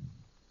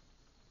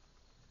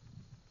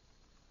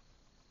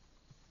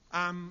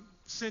 I'm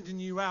sending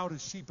you out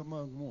as sheep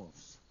among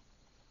wolves.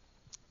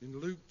 In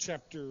Luke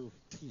chapter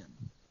 10.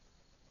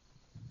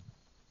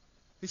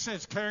 He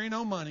says, carry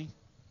no money.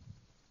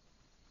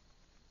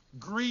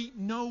 Greet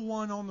no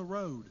one on the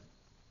road.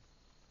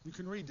 You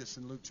can read this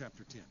in Luke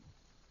chapter 10.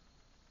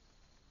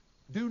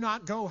 Do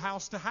not go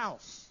house to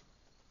house.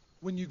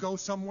 When you go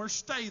somewhere,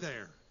 stay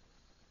there.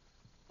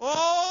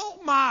 Oh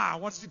my,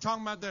 what's he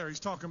talking about there? He's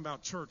talking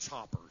about church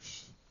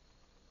hoppers.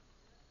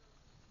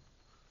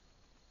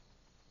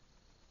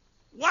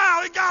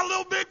 Wow, it got a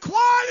little bit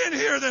quiet in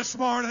here this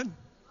morning.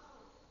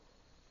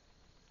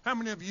 How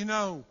many of you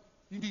know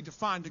you need to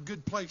find a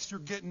good place you're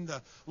getting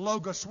the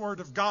Logos Word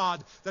of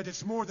God, that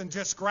it's more than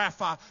just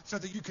grapha, so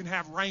that you can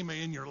have Rhema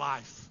in your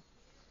life?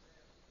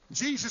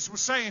 Jesus was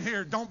saying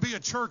here, don't be a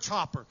church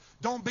hopper.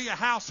 Don't be a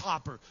house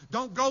hopper.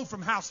 Don't go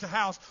from house to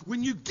house.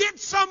 When you get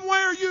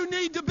somewhere you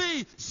need to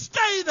be,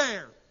 stay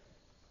there.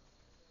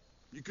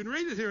 You can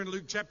read it here in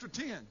Luke chapter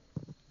 10.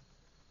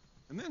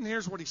 And then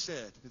here's what he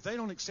said. If they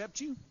don't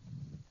accept you,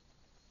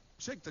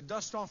 shake the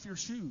dust off your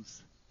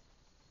shoes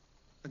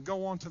and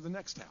go on to the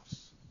next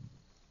house.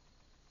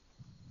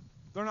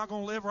 They're not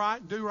going to live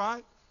right, do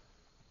right.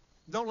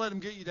 Don't let them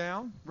get you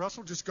down.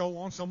 Russell, just go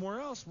on somewhere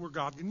else where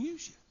God can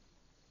use you.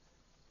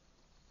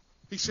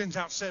 He sends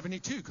out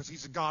 72 because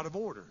he's a God of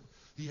order.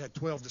 He had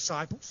 12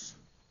 disciples.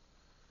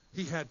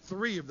 He had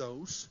 3 of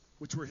those,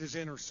 which were his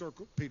inner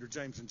circle, Peter,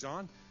 James, and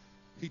John.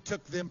 He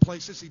took them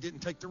places. He didn't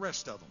take the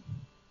rest of them.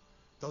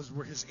 Those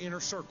were his inner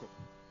circle.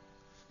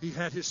 He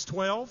had his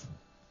 12.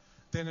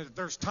 Then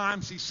there's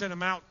times he sent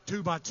them out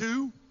 2 by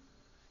 2.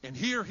 And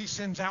here he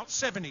sends out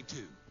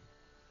 72.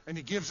 And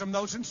he gives them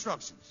those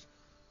instructions.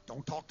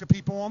 Don't talk to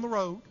people on the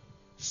road.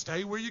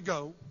 Stay where you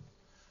go.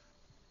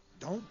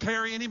 Don't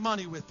carry any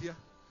money with you.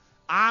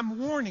 I'm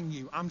warning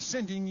you. I'm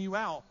sending you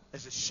out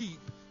as a sheep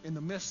in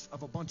the midst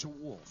of a bunch of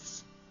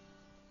wolves.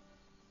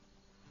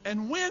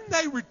 And when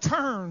they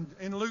returned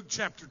in Luke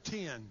chapter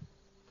 10,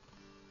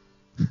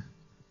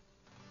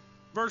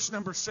 verse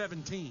number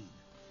 17,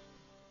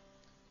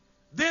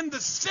 then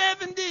the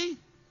 70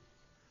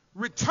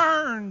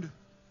 returned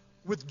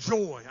with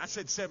joy. I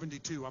said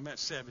 72. I meant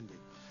 70.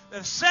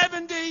 The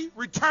 70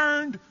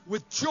 returned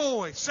with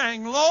joy,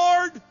 saying,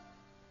 Lord,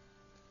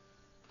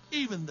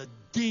 even the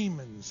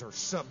demons are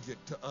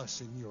subject to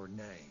us in your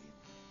name.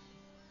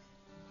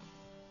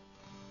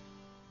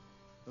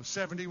 Those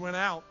 70 went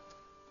out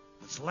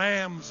as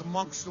lambs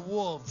amongst the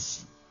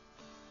wolves.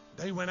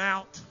 They went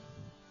out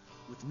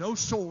with no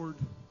sword,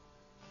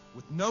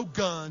 with no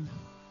gun,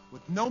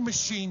 with no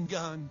machine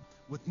gun,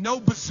 with no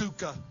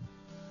bazooka.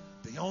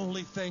 The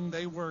only thing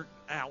they were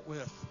out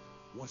with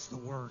was the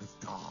Word of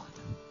God.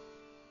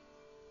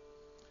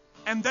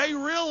 And they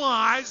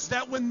realized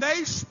that when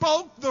they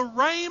spoke the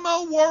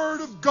Rhema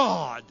Word of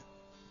God,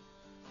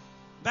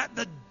 that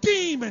the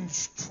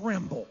demons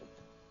trembled.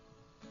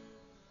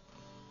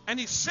 And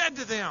he said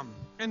to them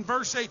in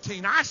verse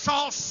 18, I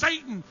saw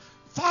Satan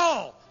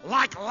fall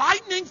like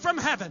lightning from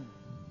heaven.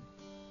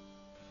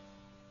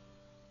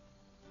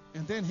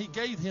 And then he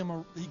gave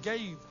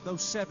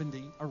those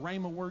 70 a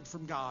Rhema word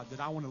from God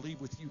that I want to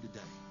leave with you today.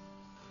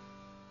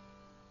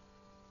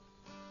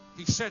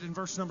 He said in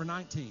verse number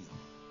 19,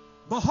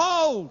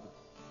 Behold,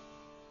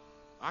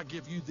 I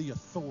give you the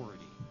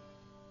authority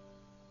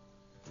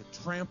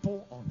to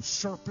trample on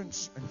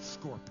serpents and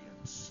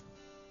scorpions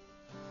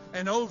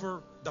and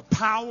over the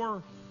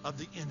power of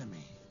the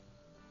enemy.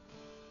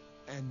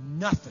 And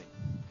nothing,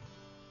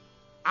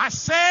 I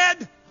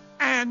said,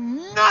 and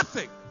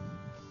nothing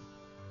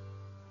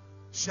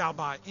shall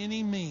by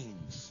any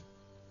means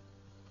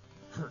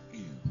hurt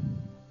you.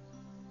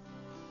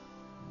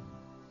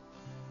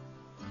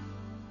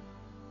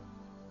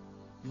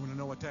 You want to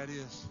know what that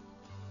is?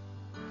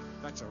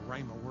 That's a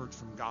Rhema word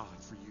from God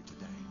for you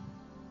today.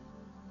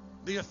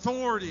 The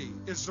authority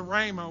is the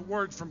Rhema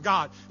word from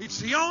God. It's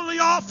the only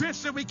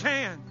offense that we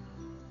can.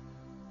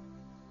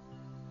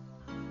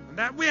 And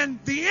that when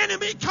the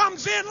enemy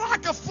comes in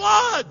like a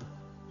flood,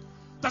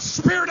 the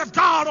Spirit of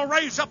God will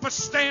raise up a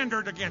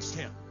standard against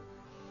him.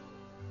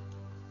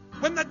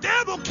 When the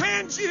devil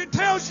tells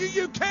you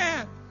you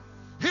can't,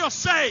 he'll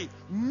say,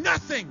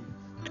 nothing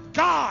that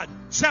God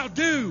shall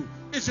do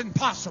is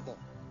impossible.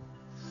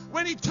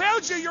 When he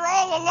tells you you're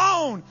all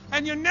alone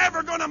and you're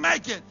never going to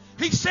make it,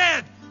 he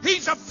said,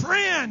 he's a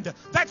friend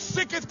that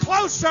sticketh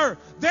closer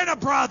than a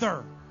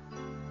brother.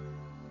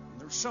 And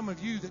there's some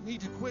of you that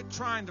need to quit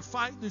trying to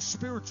fight this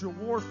spiritual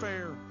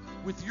warfare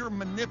with your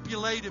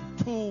manipulative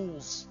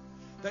tools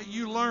that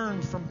you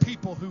learned from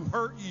people who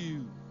hurt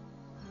you.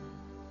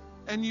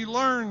 And you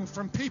learn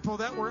from people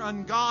that were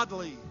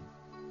ungodly.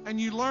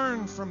 And you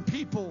learn from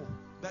people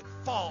that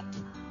fought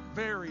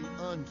very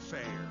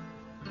unfair.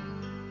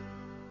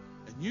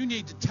 And you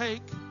need to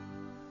take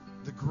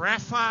the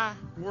graphite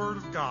Word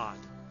of God.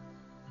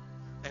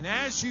 And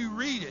as you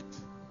read it,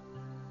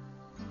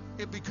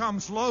 it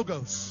becomes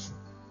logos.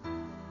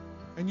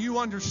 And you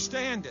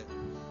understand it.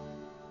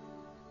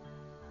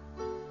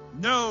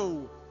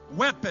 No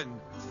weapon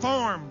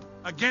formed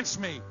against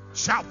me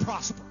shall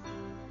prosper.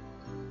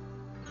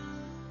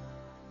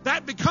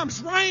 That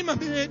becomes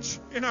rhema image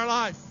in our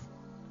life.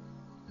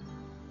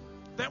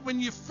 That when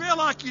you feel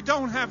like you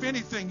don't have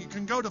anything, you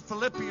can go to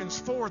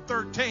Philippians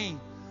 4:13.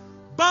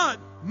 But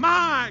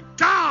my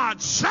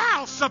God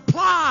shall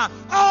supply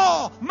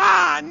all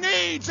my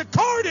needs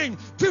according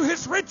to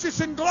His riches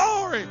and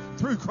glory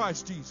through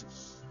Christ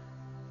Jesus.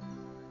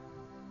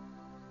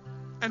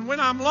 And when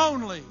I'm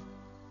lonely,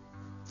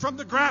 from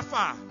the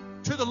grapha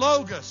to the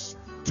logos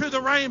to the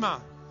rhema,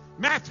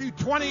 Matthew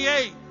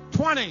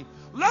 28:20.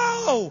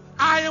 Lo,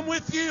 I am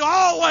with you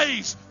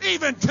always,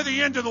 even to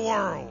the end of the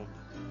world.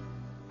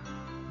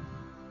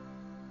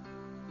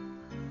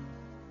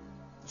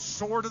 The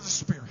sword of the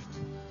Spirit,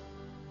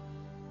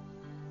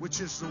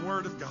 which is the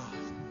Word of God.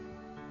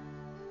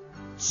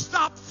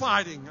 Stop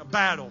fighting a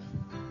battle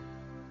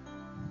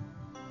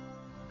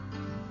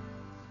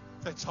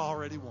that's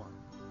already won.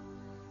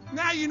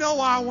 Now you know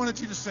why I wanted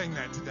you to sing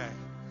that today.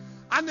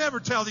 I never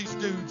tell these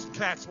dudes and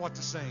cats what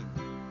to sing.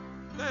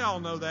 They all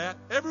know that.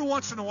 Every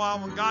once in a while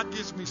when God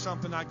gives me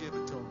something, I give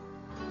it to them.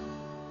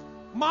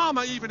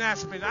 Mama even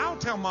asked me, I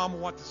don't tell Mama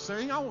what to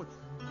sing. How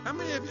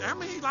many of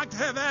you like to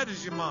have that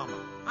as your mama?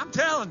 I'm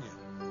telling you.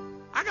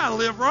 I got to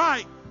live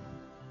right.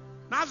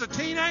 When I was a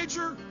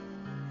teenager,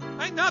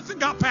 ain't nothing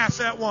got past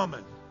that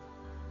woman.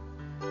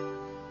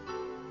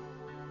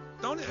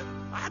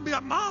 I'd be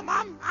like, Mom,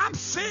 I'm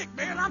sick,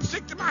 man. I'm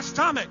sick to my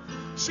stomach.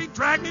 She'd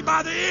drag me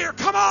by the ear.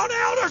 Come on,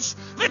 elders.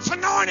 Let's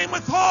anoint him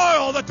with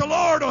oil that the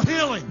Lord will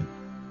heal him.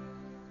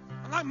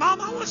 I'm like, Mom,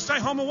 I want to stay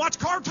home and watch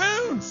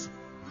cartoons.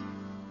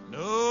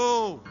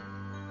 No,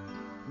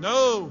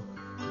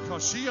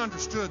 because she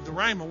understood the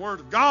rhema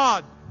word of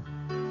God.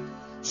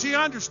 She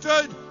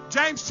understood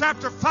James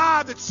chapter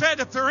 5 that said,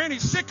 if there are any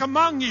sick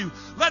among you,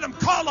 let them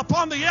call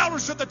upon the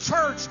elders of the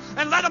church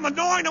and let them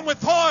anoint them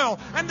with oil,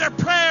 and their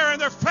prayer and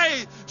their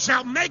faith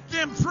shall make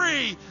them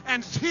free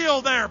and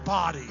heal their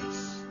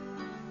bodies.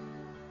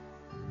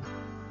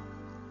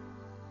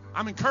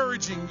 I'm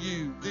encouraging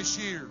you this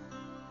year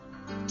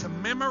to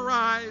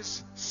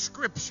memorize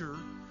Scripture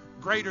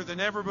greater than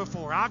ever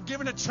before. I've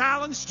given a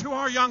challenge to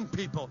our young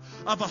people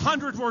of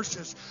 100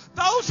 verses.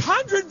 Those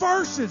 100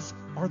 verses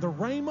are the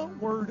rhema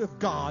word of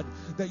God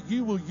that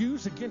you will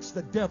use against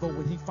the devil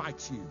when he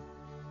fights you.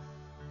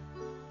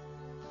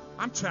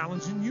 I'm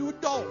challenging you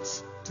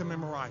adults to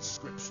memorize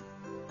Scripture.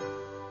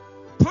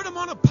 Put them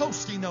on a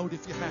Post-it note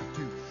if you have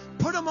to.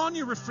 Put them on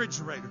your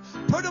refrigerator.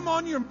 Put them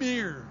on your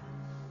mirror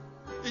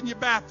in your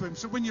bathroom,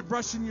 so when you're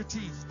brushing your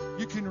teeth,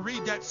 you can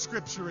read that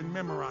Scripture and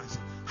memorize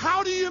it.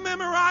 How do you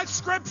memorize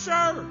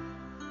Scripture?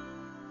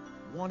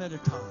 One at a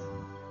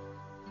time.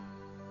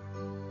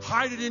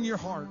 Hide it in your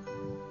heart.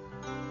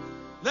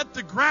 Let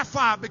the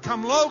graphite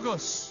become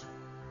logos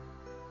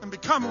and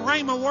become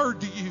rhema word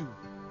to you.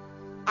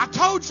 I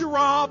told you,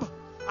 Rob,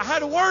 I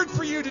had a word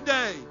for you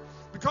today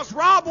because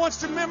Rob wants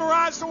to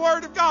memorize the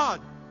Word of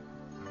God.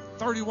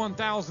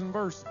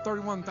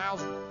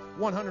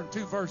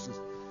 31,102 verses.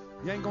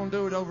 You ain't going to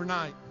do it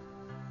overnight.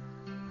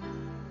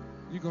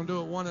 You're going to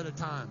do it one at a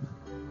time.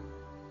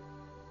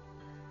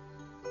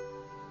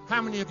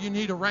 How many of you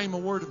need a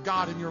rhema word of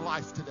God in your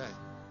life today?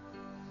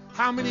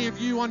 How many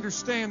of you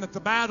understand that the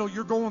battle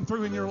you're going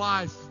through in your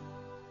life,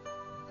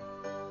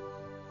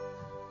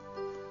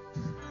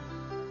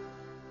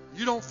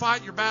 you don't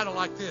fight your battle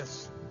like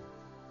this.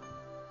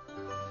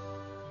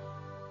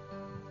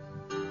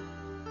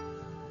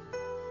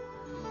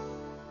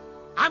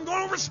 I'm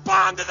going to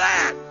respond to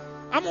that.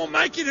 I'm going to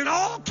make it in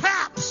all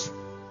caps.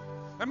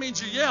 That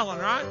means you're yelling,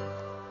 right?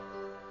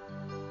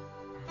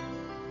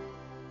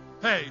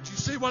 Hey, did you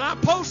see what I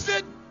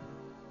posted?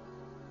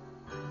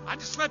 I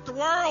just let the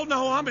world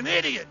know I'm an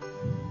idiot.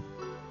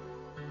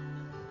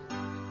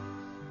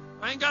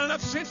 I ain't got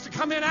enough sense to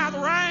come in out of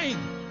the rain.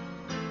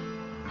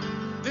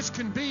 This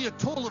can be a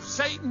tool of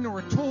Satan or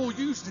a tool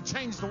used to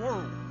change the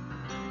world.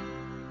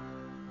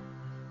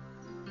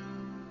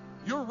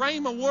 Your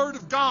rhema word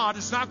of God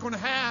is not going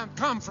to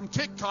come from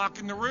TikTok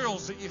and the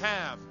reels that you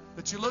have,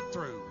 that you look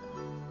through.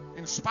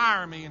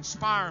 Inspire me,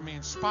 inspire me,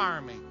 inspire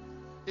me.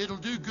 It'll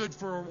do good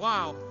for a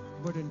while,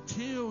 but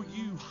until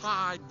you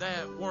hide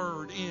that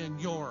word in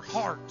your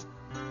heart,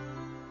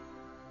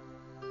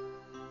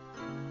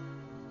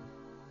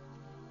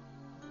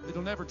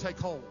 it'll never take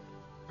hold.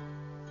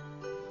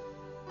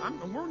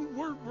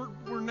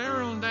 We're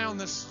narrowing down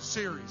this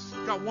series.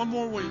 We've got one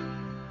more week.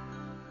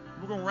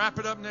 We're going to wrap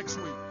it up next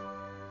week.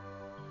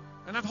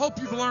 And I hope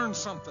you've learned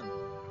something.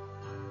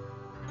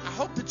 I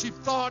hope that you've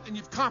thought and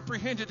you've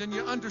comprehended and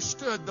you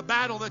understood the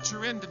battle that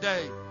you're in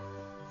today.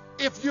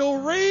 If you'll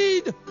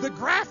read the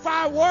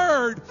graphite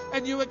word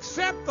and you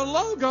accept the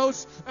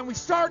logos, and we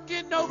start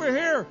getting over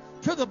here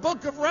to the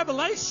book of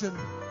Revelation,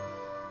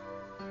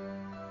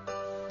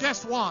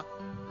 guess what?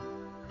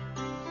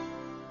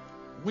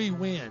 We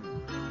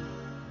win.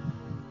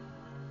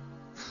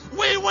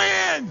 we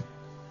win.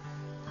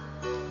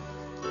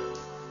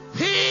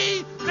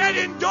 He that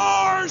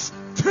endures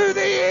to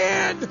the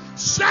end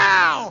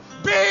shall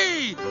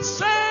be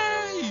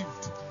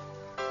saved.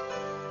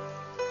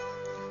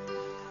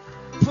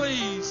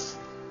 Please,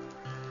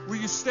 will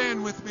you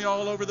stand with me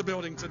all over the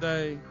building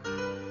today?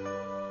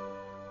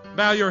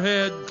 Bow your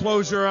head,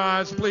 close your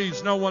eyes,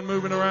 please. No one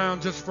moving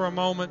around just for a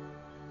moment.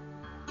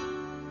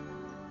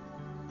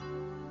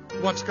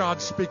 What's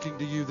God speaking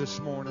to you this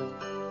morning?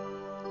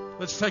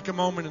 Let's take a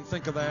moment and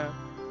think of that.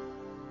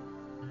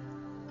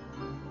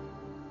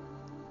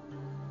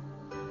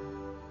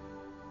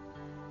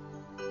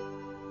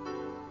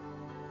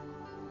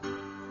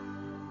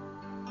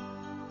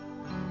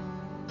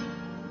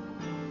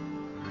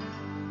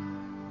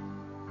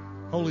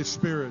 Holy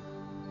Spirit,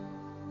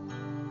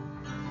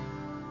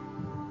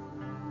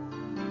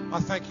 I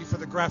thank you for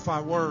the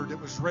graphite word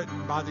that was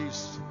written by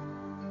these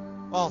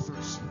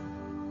authors,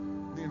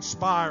 the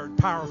inspired,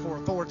 powerful,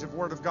 authoritative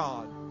word of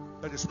God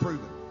that is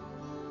proven.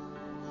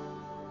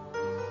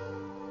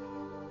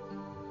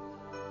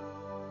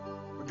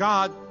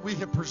 God, we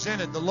have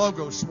presented the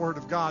Logos word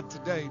of God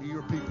today to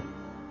your people.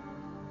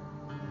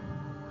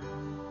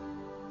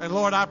 And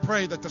Lord, I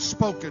pray that the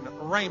spoken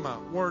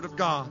Rhema word of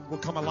God will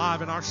come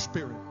alive in our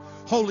spirit.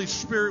 Holy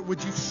Spirit,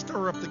 would you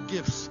stir up the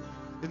gifts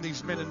in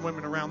these men and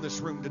women around this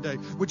room today?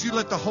 Would you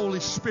let the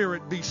Holy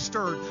Spirit be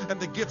stirred and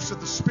the gifts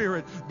of the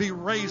Spirit be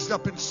raised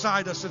up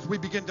inside us as we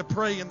begin to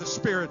pray in the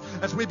Spirit,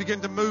 as we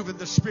begin to move in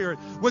the Spirit?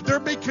 Would there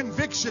be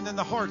conviction in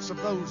the hearts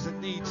of those that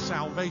need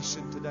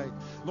salvation today?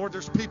 Lord,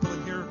 there's people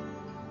in here.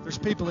 There's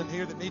people in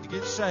here that need to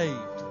get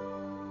saved.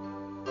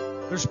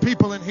 There's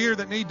people in here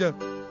that need to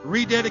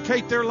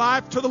rededicate their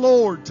life to the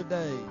Lord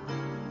today.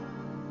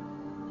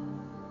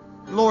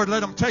 Lord,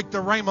 let them take the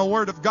Rhema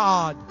word of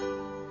God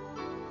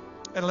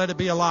and let it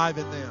be alive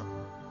in them.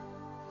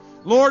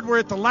 Lord, we're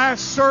at the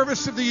last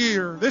service of the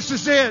year. This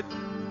is it.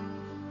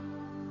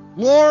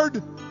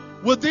 Lord,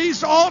 would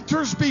these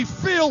altars be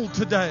filled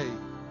today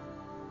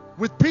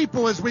with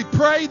people as we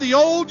pray the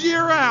old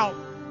year out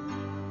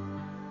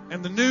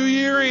and the new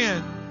year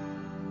in?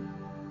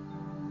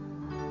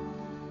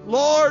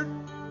 Lord,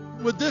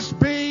 would this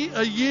be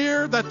a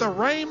year that the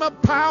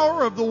Rhema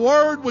power of the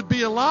Word would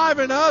be alive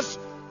in us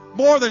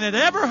more than it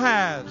ever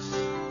has?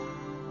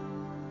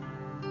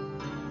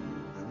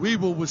 And we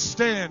will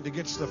withstand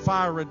against the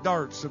fiery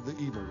darts of the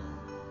evil one.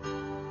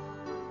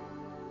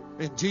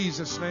 In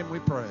Jesus' name we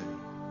pray.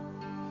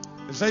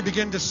 As they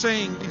begin to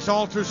sing, these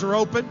altars are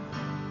open.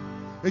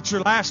 It's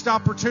your last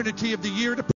opportunity of the year to